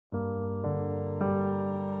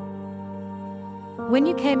When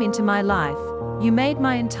you came into my life, you made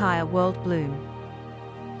my entire world bloom.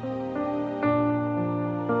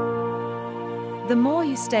 The more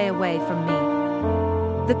you stay away from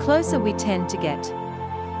me, the closer we tend to get.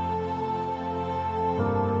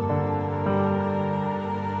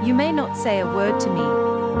 You may not say a word to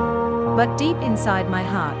me, but deep inside my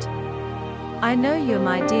heart, I know you're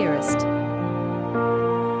my dearest.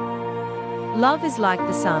 Love is like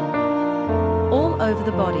the sun, all over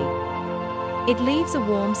the body. It leaves a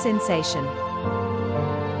warm sensation.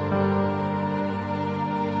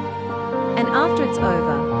 And after it's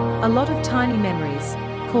over, a lot of tiny memories,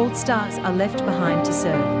 called stars, are left behind to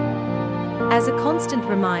serve as a constant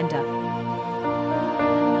reminder.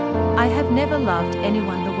 I have never loved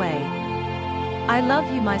anyone the way I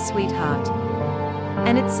love you, my sweetheart.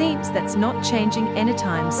 And it seems that's not changing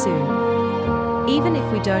anytime soon. Even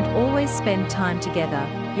if we don't always spend time together,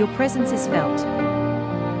 your presence is felt.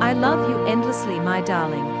 I love you endlessly, my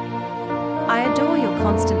darling. I adore your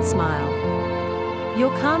constant smile. Your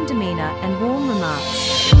calm demeanor and warm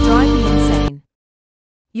remarks drive me insane.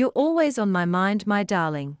 You're always on my mind, my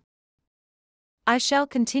darling. I shall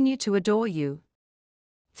continue to adore you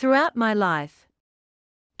throughout my life,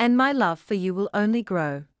 and my love for you will only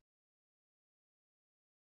grow.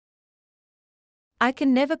 I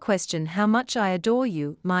can never question how much I adore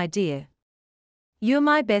you, my dear. You're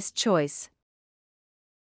my best choice.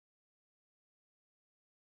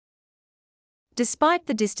 Despite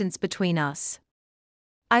the distance between us,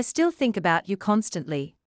 I still think about you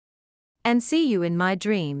constantly and see you in my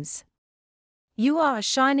dreams. You are a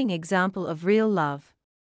shining example of real love.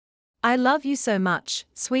 I love you so much,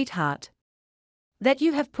 sweetheart, that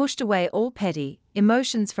you have pushed away all petty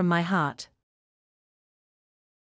emotions from my heart.